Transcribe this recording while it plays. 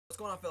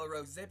going on, fellow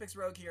rogues? It's Apex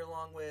Rogue here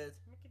along with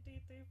Mickey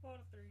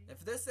D343. and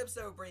for this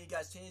episode we'll bring you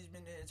guys Teenage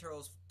Mutant Ninja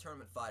Turtles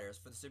Tournament Fighters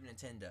for the Super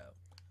Nintendo.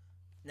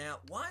 Now,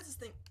 why is this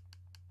thing...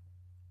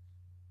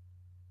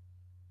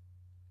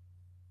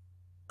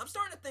 I'm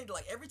starting to think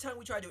like every time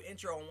we try to do an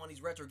intro on one of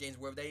these retro games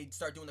where they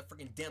start doing the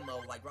freaking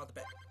demo like right off the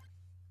bat.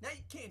 Now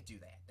you can't do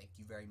that. Thank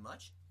you very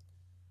much.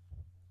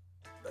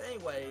 But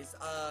anyways,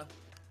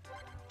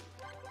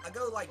 I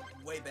go like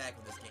way back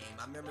with this game.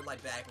 I remember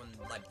like back when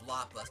like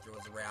Blockbuster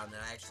was around, and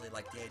I actually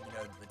like did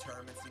the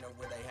tournaments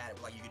where they had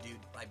like you could do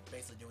like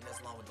basically doing this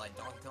along with like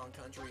Donkey Kong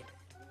Country.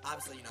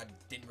 Obviously I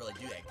didn't really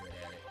do that good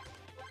at it,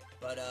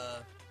 but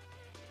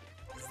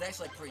this is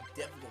actually a pretty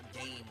difficult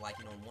game like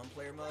in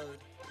one-player mode,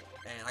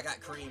 and I got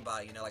creamed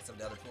by like some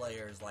of the other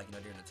players like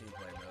during the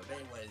two-player mode. But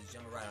anyways,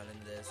 jumping right on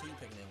into this. Who you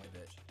picking anyway,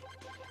 bitch?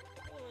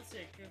 Well, let's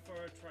see. Go for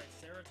a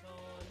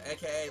Triceratops.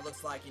 AKA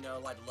looks like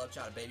like the love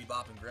child of Baby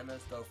Bop and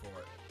Grimace. Go for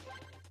it.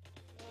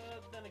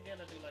 Then again,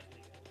 I do like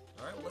Lego.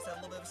 Alright, well, let's have a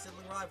little bit of a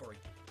sibling rivalry.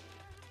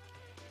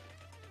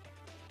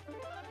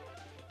 Alright,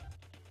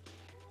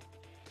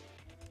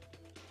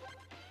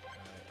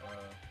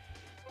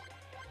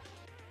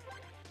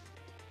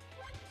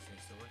 let's see,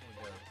 so where can we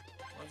go?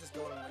 I'm just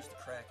going to unleash the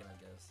Kraken, I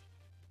guess.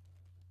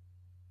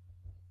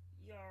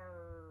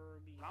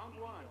 Round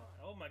one.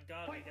 Oh my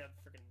god, we got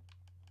freaking...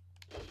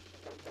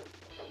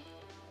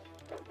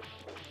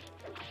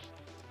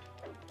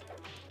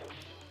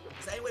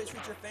 Is there any way to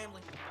treat your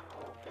family?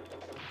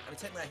 I mean,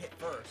 technically I hit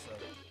first, so...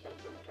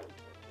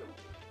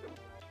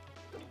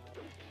 I'm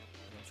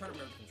trying to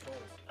remember the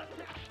controls.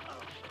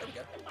 There we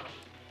go.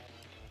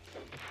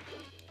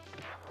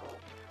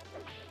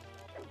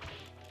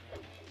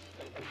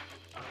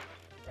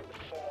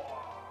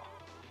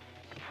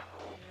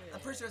 I'm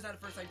pretty sure it's not the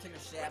first time you've taken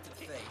a shaft to the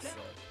face, so...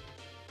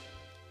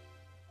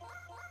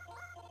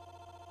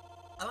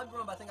 I might be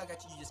wrong, but I think you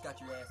just got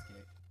your ass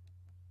kicked.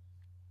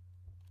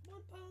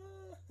 One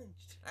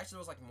punch! Actually, it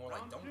was like more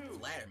like, don't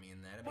flatter me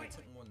in that. I mean, it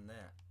took more than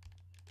that.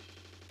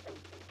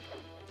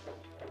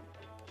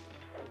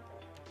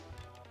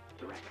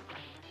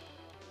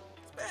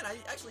 It's bad. I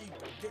actually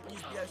didn't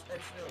use to be able to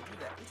do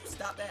that. Would you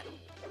stop that?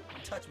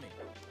 Don't touch me.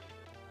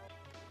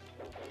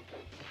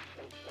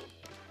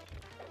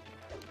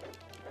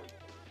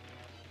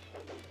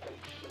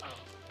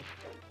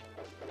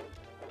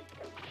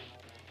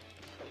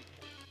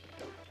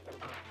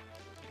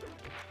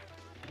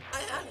 I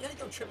didn't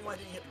go tripping while I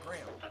didn't hit the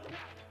ground.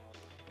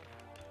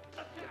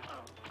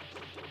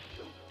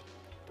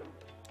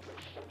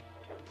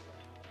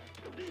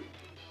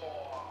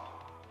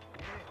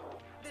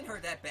 Didn't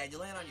hurt that bad. You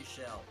land on your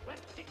shell.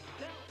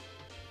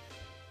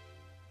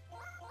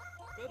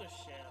 Go to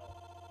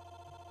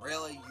shell.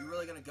 Really? You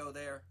really gonna go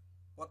there?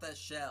 What that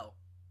shell?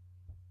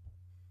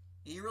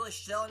 You really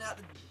shelling out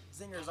the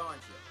zingers,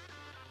 aren't you?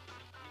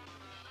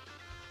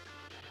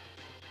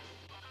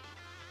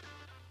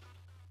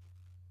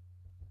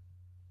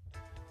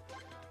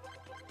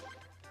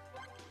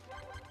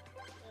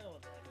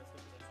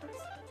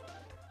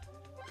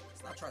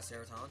 It's not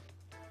Triceratops.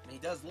 I mean, he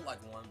does look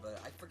like one, but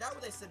I forgot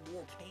where they said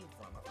war came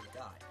from. I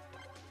forgot.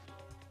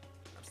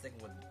 I'm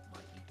sticking with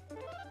Mikey.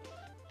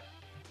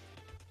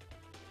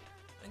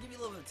 I'll give you a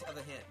little bit of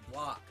a hint.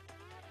 Block.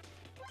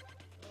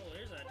 Oh,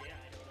 there's an idea.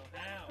 I don't know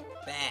how.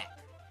 Back.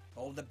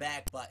 Hold the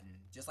back button.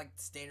 Just like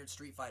standard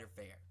Street Fighter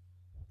fare.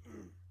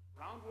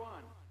 Round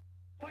one.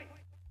 Fight!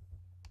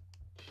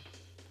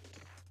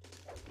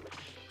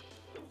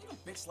 You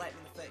don't bitch slap me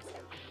in the face.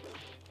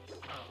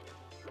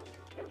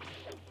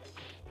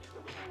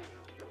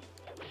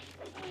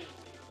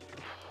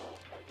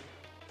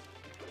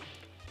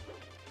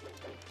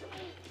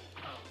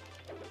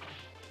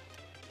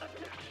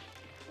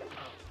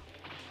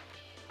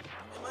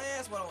 My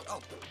ass went on.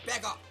 Oh,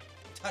 back off!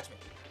 Don't touch me.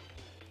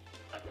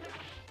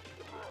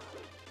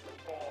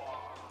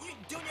 You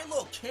doing your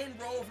little Ken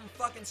roll from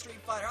fucking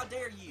Street Fighter? How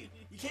dare you?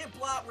 You can't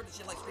block with the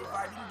shit like Street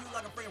Fighter. You can do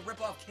like a freaking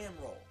rip-off Ken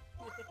roll.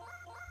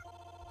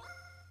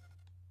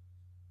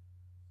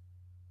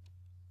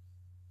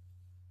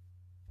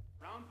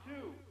 Round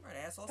two.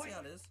 Alright, asshole, see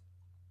how it is.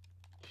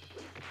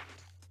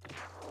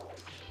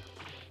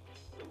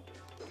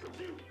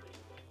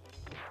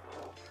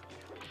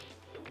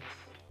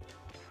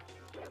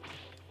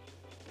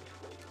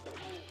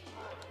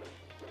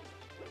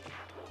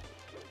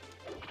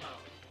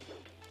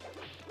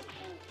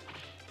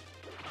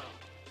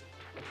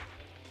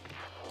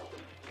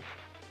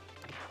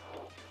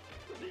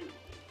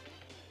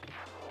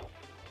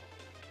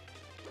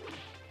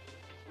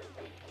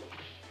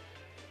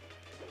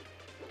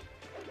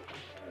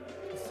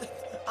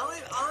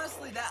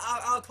 Honestly,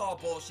 I'll call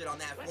bullshit on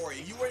that for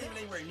you. You weren't even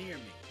anywhere near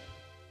me.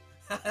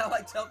 I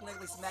like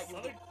technically smacked you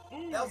with the...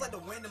 That was like the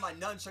wind in my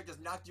nunchuck just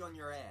knocked you on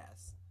your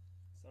ass.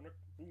 Sonic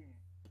boom.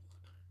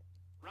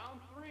 Round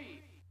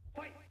three.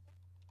 Fight!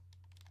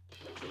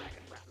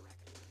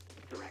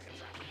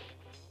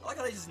 I like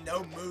how they just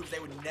know moves they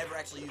would never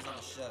actually use on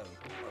the show.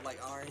 Or like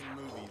are in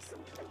movies.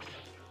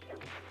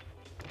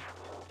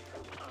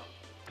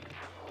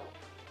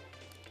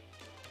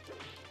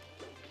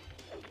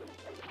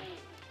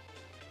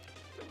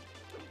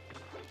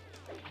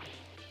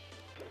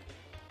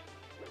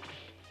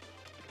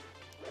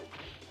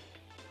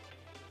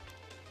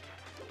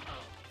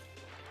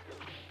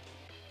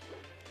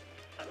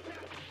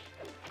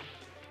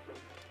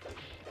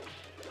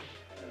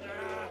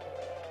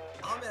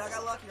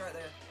 got lucky right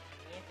there.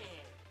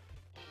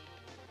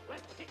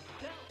 Let's I think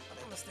I'm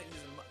gonna stick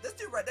using this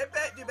dude right there.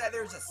 That dude back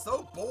there is just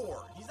so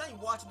bored. He's not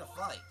even watching the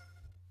fight.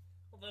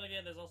 Well, then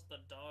again, there's also the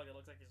dog. It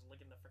looks like he's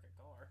licking the freaking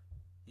car.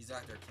 He's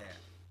after a cat.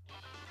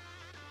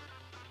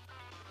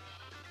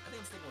 I think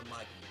I'm sticking with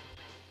Mikey.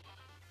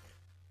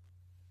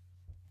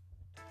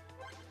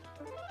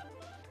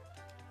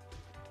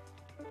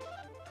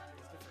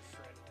 He's good for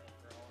shredding that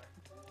brawler.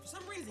 For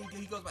some reason,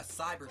 he goes by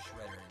Cyber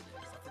Shredder in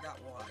this. I forgot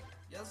why.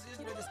 Yeah, let's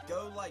just, just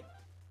go like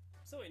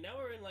So wait, now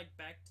we're in like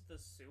back to the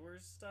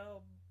sewers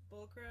style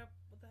bullcrap?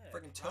 What the heck?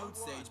 freaking Toad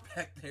stage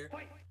back there.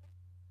 Fight!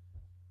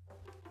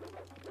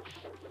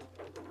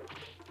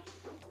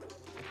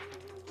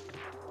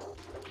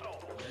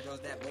 There goes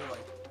that boy.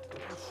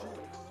 Oh shoot.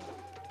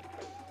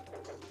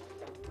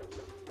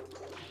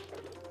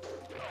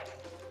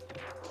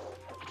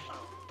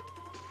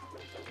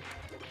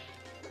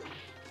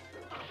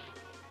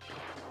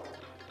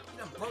 You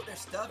done broke their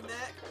stuff,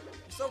 Mac?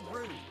 You're so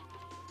rude.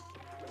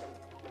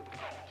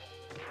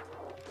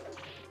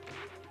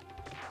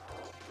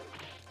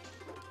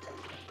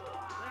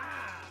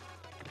 Ah!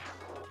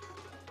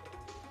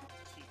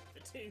 Keep the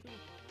two.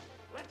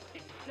 Let's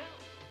get down!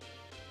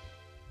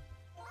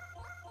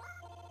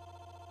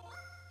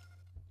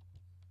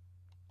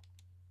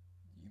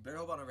 You better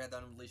hope I don't have to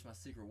unleash my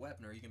secret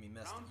weapon or you're gonna be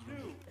messed up. Round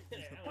You- two! Yeah,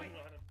 I don't know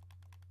how to.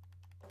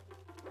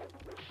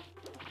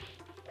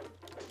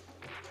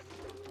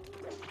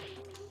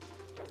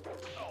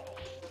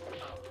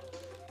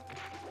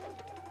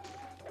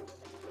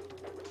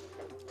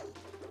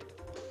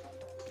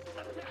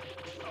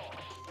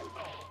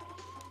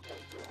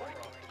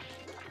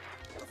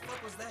 What the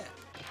fuck was that?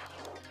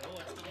 No, I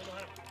still don't know how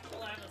to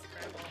pull out this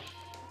crap off.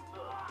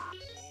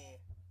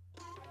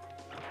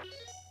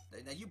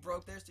 Now you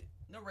broke theirs too.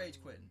 No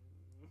rage quitting.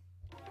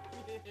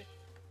 I'm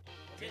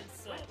getting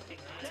salty, right?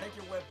 Take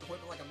your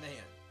weapon like a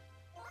man.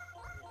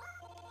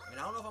 I mean,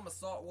 I don't know if I'm a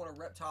saltwater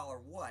reptile or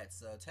what,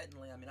 so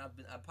technically, I mean,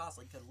 I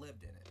possibly could have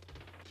lived in it.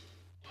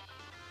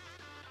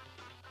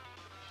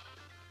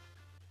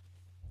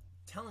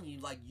 Telling you,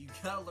 like, you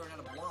gotta learn how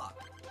to block.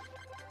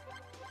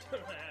 I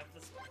don't know how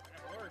this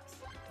crap works.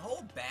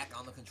 Hold back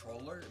on the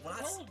controller. When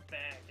I Hold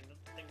back and the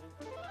thing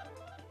will...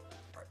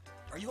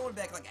 are you holding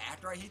back like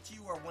after I hit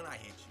you or when I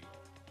hit you?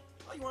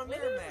 Oh, you want to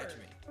mirror match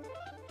me?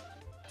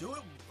 Do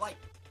it like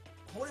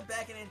hold it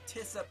back in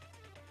anticipation.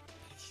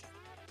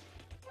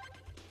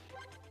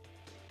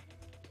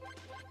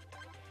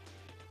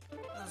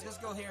 Let's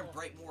just go here and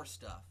break more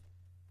stuff.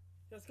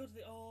 Let's go to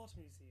the art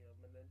museum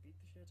and then beat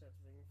the shit out of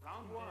things.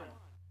 Round one!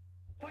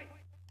 Fight!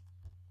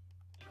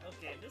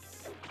 Okay,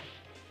 this...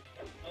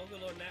 Oh,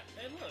 good lord, now...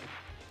 And look!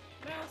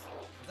 Mouse!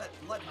 Is that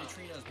blood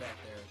neutrinos back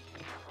there?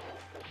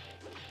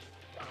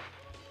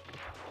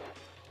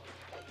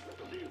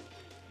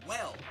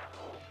 Well.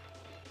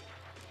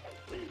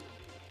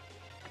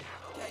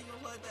 Okay, you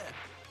don't like that.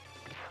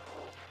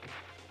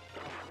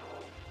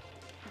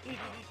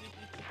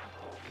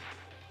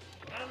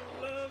 I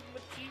love my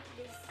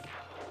cheapness.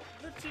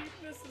 The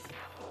cheapness is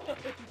fun.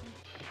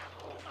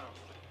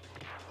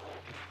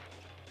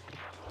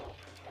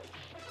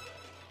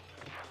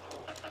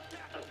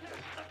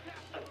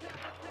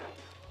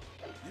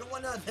 You don't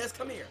want none of this?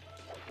 Come here.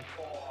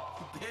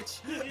 Bitch.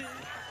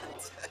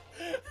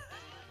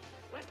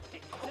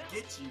 I'll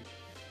get you.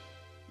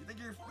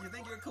 You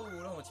think you're cool,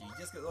 don't you? You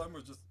just go, I'm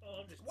just.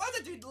 Oh, I'm just... Why is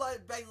that dude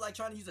like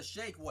trying to use a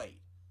shake weight?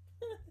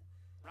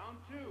 Round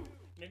two!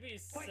 Maybe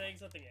he's saying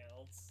something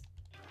else.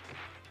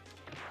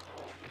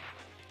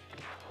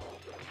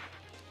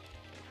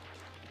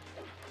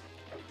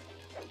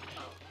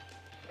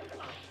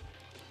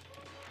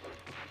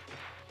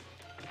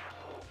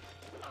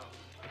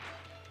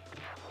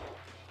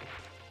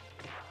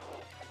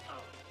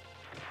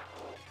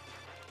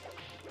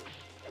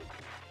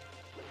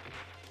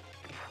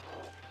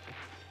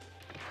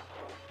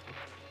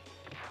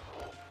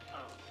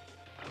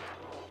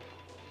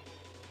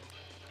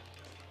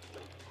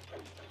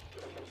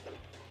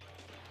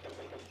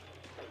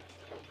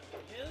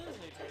 Yeah, there's a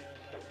new tree on the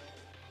background.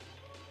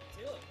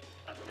 See, look.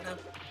 You know?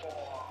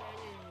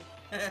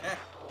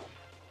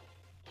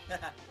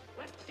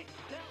 Let's get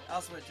down!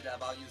 I'll switch it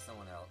up. I'll use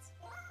someone else.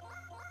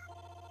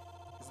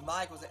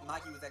 Because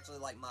Mikey was actually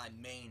like my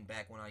main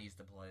back when I used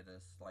to play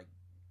this, like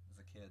as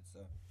a kid. So.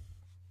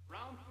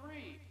 Round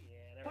three!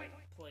 Yeah, I never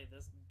played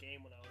this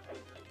game when I was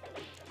younger.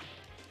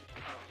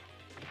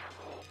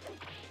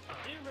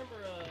 Do you remember,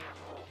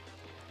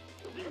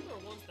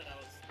 once that I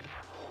was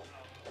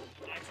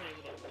actually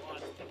able to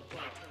watch people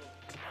play Turtle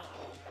Time?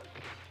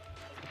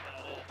 That's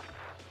about it.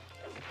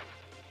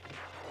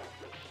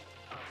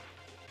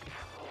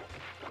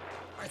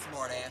 Alright,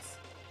 smart ass.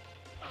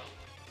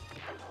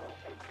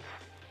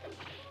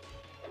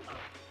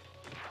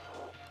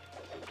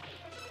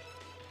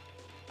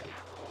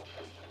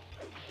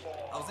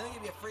 I was gonna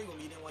give you a free one,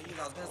 but you didn't want to use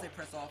it. I was gonna say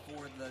press all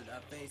four of the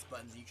face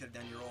buttons, and you could have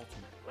done your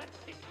ultimate. Let's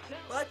get down!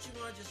 But you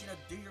wanna just,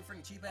 do your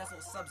freaking cheap ass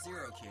little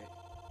Sub-Zero kick.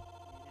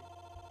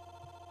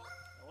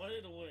 I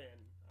wanted to win,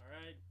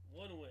 alright?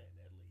 One win,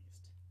 at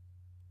least.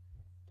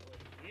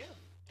 Wait, yeah.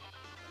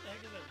 What the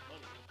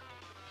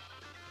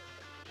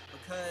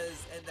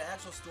Because in the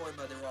actual story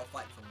mode, they were all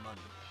fighting for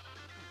money.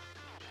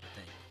 I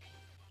think.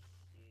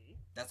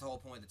 That's the whole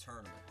point of the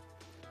tournament.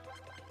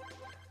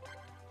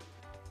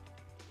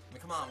 I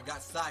mean, come on, we got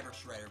Cyber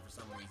Shredder for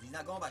some reason. He's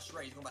not going by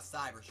Shredder, he's going by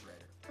Cyber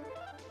Shredder.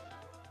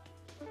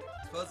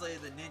 Supposedly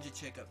the ninja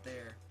chick up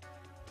there.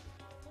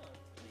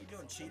 What are you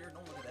doing, cheater?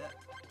 Don't look at that.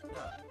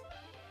 No.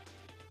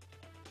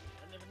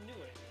 I never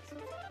knew it.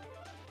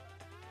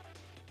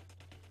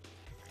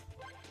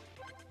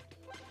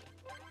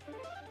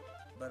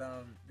 But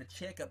the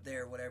chick up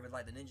there, whatever,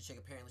 like the ninja chick,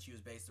 apparently she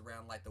was based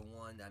around like the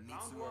one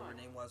Mitsu, whatever her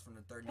name was from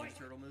the third Ninja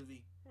Turtle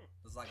movie.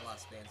 There's like a lot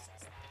of fan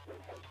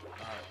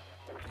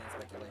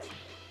speculation.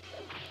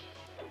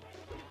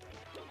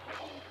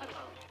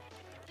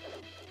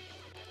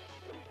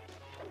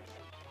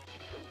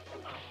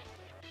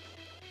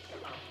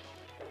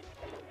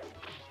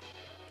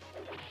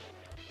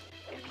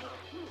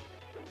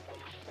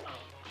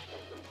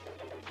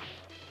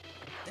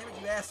 Damn it,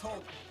 you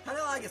asshole! How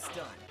did I get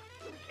stunned?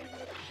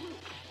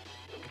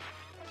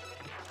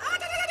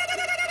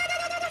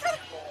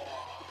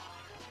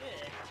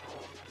 Yeah.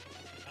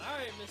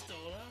 Alright, Mr.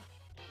 Ola.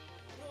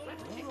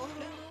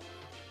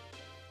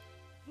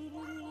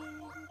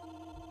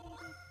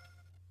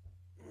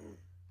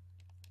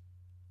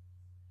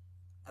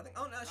 I think,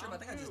 oh, not sure, but I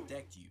think I just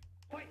decked you.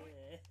 Great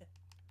mutagen.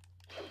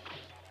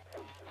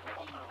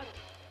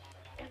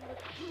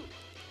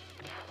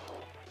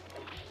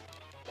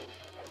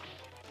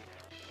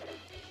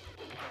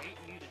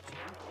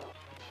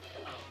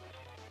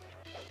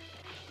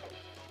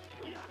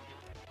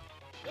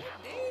 God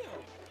damn!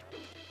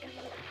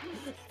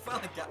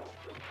 Finally got.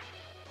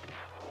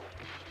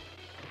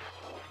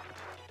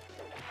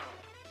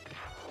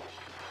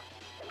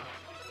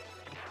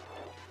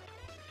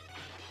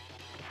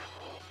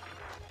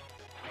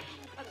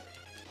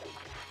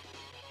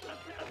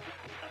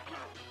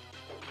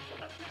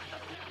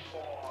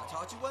 I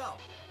taught you well.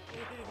 You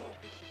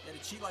had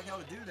to cheat like hell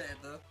to do that,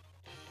 though.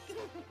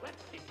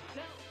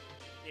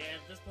 Yeah,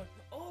 at this point,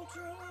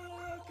 Ultra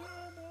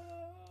Combo!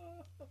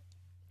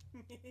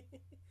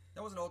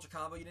 That wasn't ultra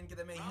combo. You didn't get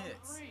that many Round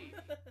hits. 3.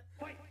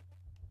 Fight.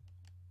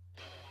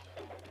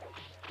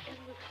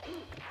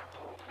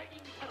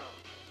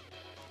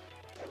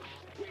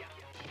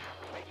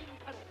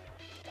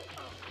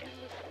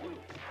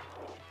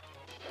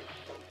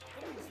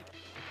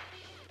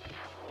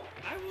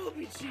 I will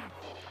be cheap!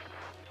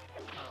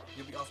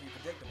 You'll be also be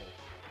predictable.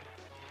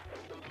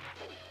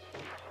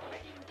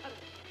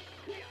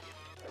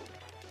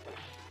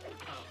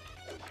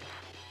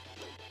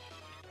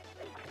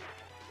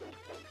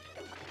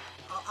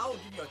 I will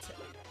give you a tip.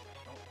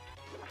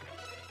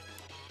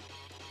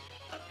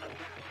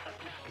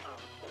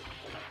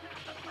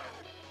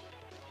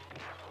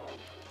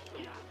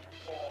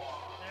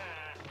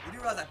 You do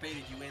realize I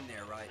baited you in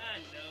there, right? I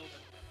know,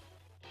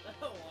 but I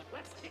don't want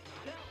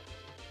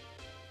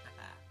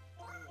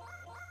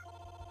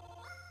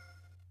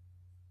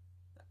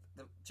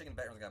The chicken in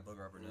the background's got a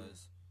booger up her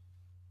nose.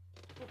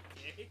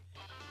 Okay.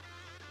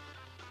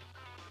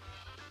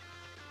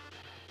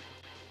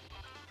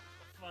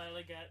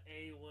 Finally got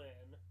a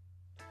win.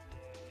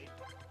 Yay.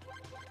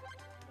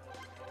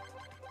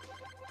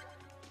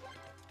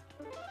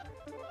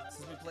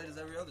 Since we played as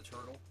every other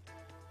turtle.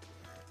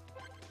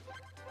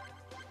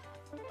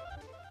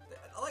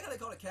 I like how they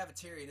call it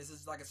cafeteria. This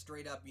is like a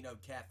straight up, you know,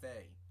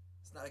 cafe.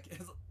 It's not a.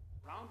 It's,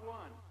 Round 1.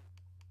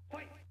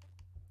 Fight.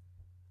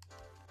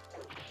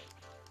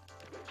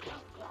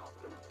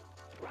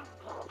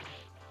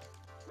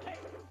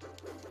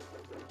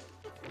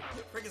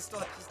 freaking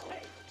stuff.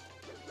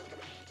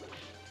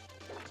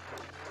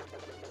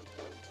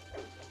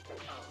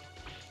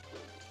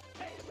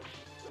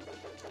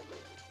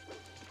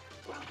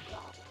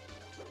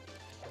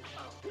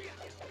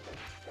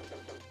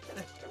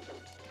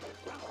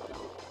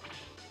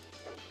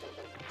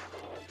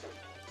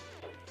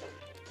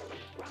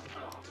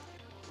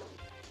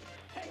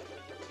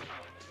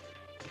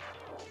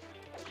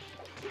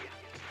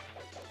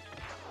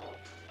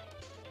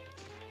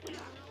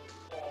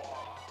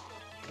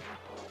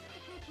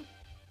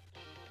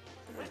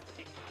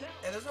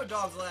 And there's no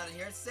dogs allowed in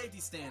here. It's safety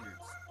standards.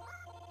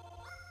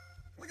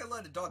 I'm gonna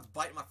let the dogs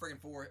bite my freaking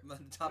forehead, the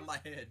top of my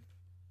head.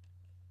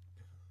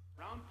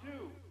 Round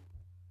 2.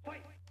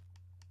 Fight.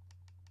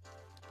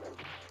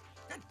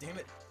 God damn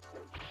it.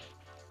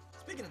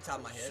 Speaking of top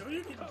of my head. So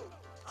you can...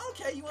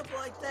 Okay, you want to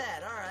like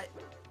that. All right.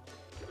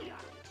 Yeah.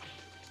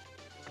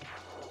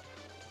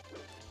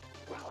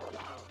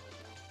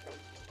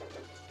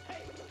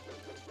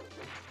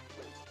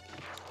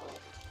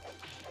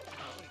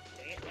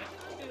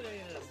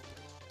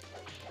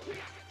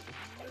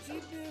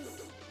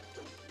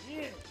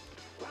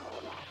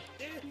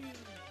 Damn you.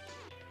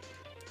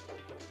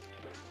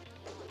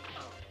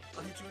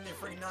 I'll hit you in your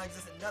freaking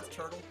non-existent nuts,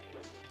 turtle.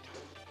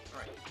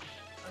 Alright.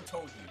 I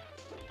told you.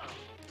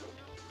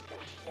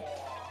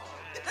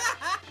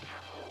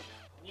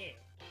 Yeah.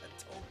 I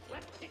told you.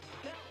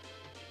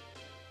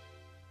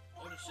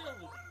 Oh, the shit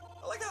with you.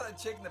 I like how that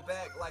chick in the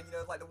back, like, you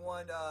know, like the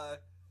one,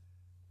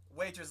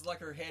 waitress, like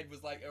her head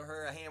was like, or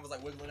her hand was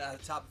like wiggling out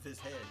of the top of his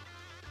head.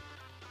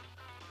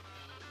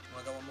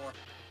 Wanna go one more?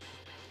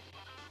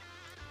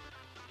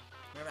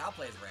 Remember, I'll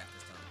play as Raph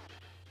this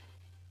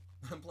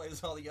time. Play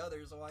as all the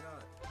others, so why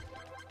not?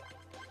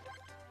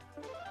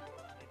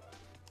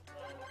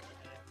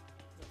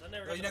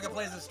 Oh, you're not gonna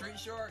play as a Street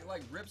Shark?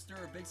 Like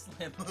Ripster or Big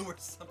Slam Moo or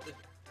something?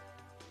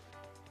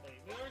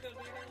 Wait, we are gonna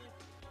do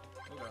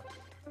that? Okay.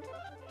 I can't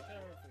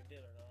remember if we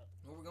did or not.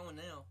 Where we're going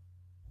now?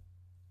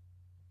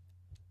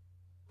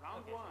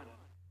 Round one.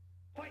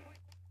 Fight!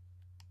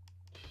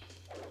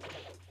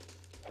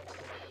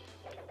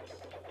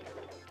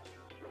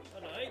 Oh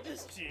no, I hate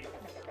this cheat.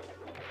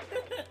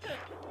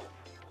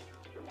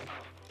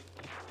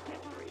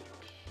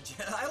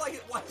 I like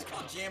it. Why it's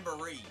called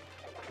Jamboree?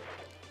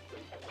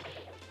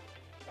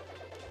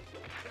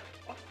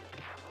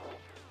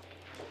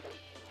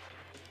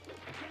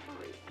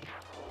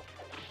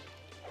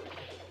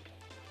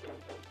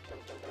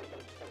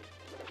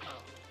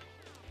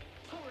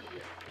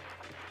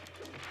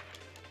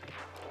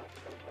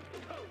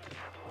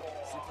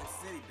 Suplex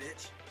City,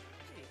 bitch.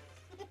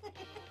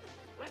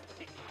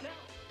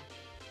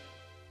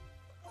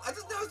 I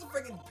just noticed the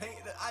freaking paint.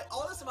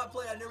 All this time I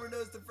play, I never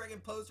noticed the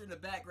freaking poster in the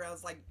background.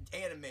 It's like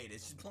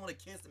animated. She's blowing a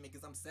kiss at me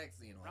because I'm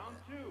sexy and all Round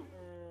that. two.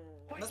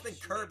 Must have been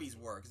Kirby's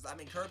work. Cause I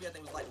mean, Kirby, I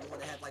think was like the one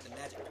that had like the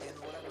magic pen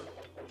or whatever.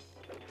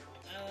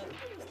 I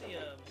think it was the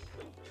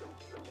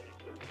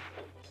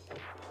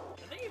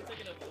I think you're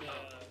thinking of the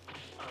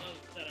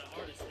that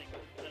artist thing,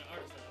 that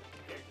artist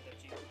character that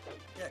you.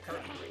 Yeah,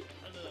 Kirby.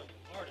 No,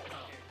 artist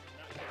character,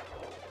 not character.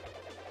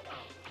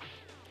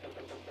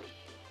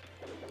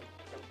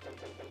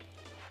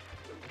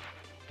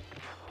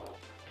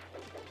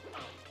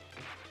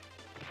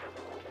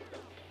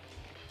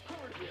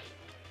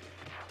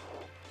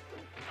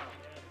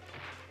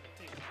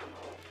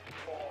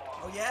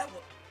 Oh yeah?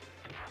 Well,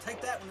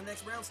 take that when the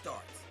next round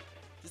starts.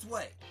 Just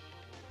wait.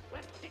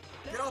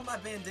 Get off my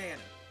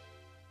bandana.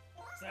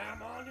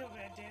 Sam on your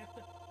bandana.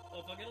 Oh,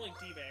 if I can only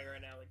teabag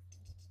right now, like.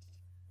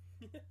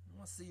 I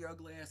want to see your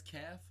ugly ass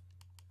calf.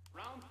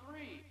 Round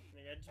three.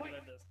 I just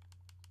like this.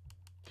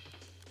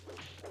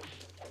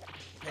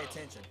 Pay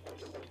attention.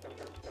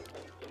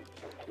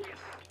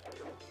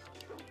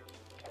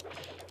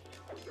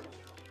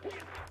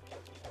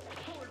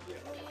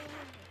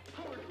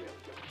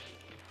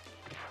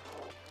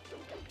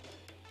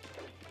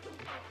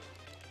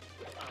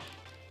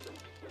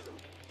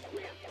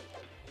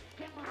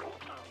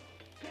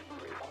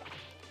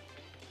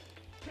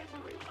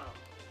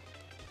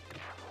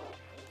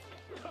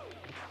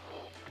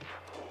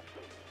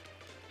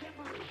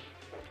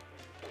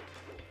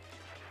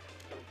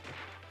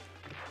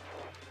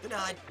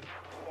 Denied.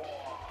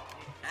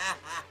 Ha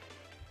ha.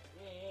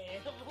 Yeah,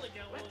 I've only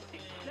got one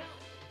win.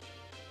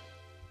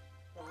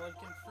 Or one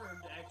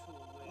confirmed actual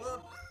win.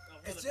 Well,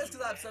 it's just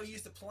because I'm so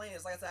used to playing.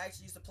 It's like I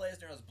actually used to play this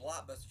during those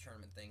Blockbuster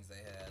tournament things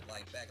they had,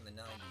 like back in the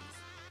 90s.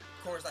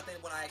 Of course, I think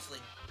when I actually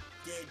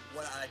did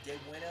what I did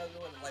win out of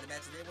it, like the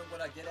match I did win,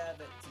 what I did out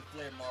of it, some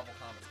clear Marvel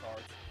Comics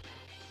cards.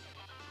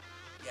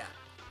 Yeah.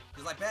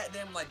 Because like back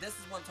then, like this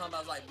is one time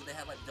I was like, when they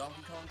had like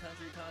Donkey Kong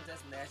Country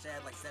contest, when they actually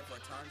had like set for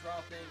a time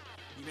trial thing,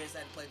 you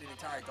basically had to play through the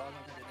entire Donkey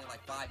Kong Country in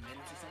like 5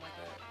 minutes or something like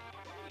that.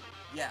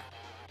 Yeah.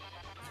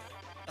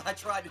 I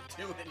tried to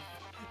do it,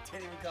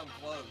 didn't even come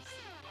close.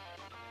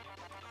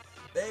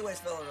 But anyways,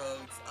 fellow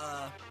rogues,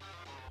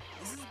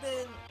 this has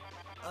been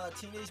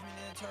Teenage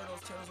Mutant Ninja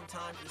Turtles, Turtles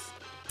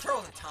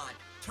in Time,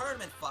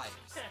 Tournament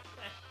Fighters.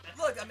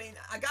 Look, I mean,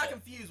 I got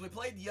confused. We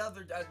played the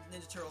other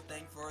Ninja Turtle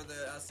thing for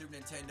the Super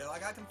Nintendo. I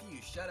got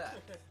confused. Shut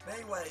up. But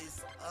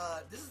anyways,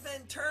 this has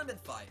been Tournament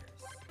Fighters.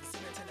 The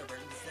Super Nintendo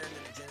version is there in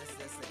the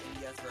Genesis, the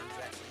NES version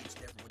is actually each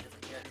different with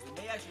different characters. We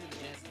may actually do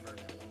the Genesis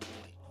version at one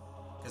point.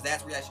 Because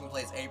that's where you actually can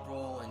play as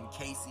April and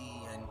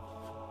Casey and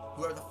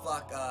whoever the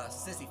fuck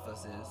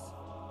Sisyphus is.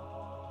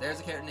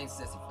 There's a character named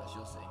Sisyphus,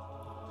 you'll see.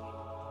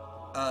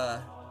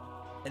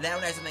 And that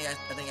one actually, I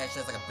think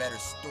actually has like a better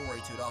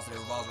story to it. Also,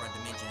 it revolves around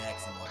Dimension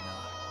X and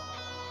whatnot.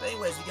 But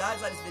anyways, if you guys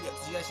like this video,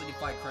 because you actually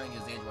did fight Krang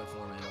as Android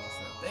format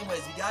also. But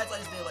anyways, if you guys like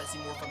this video, like to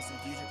see more from us in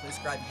the future, please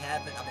subscribe if you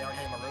haven't. I'll be already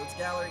having my Roads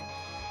Gallery.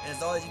 And as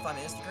always, you can find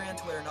me on Instagram,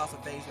 Twitter, and also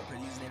Facebook for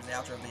usernames and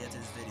outro video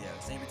to this video.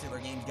 Same particular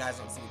games you guys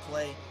want to see me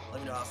play, let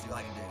me know. I'll see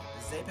what I can do.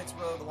 This is Apex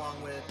Rogue along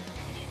with,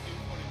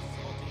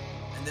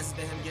 and this has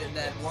been him getting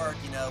that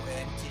work, you know,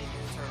 in Teenage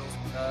Mutant Turtles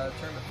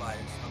Tournament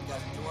Fighters. Hope you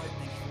guys enjoyed.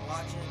 Thank you for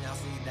watching, and I'll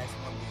see you next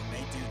one. We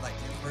may do like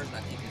this version. I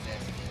think is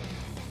actually.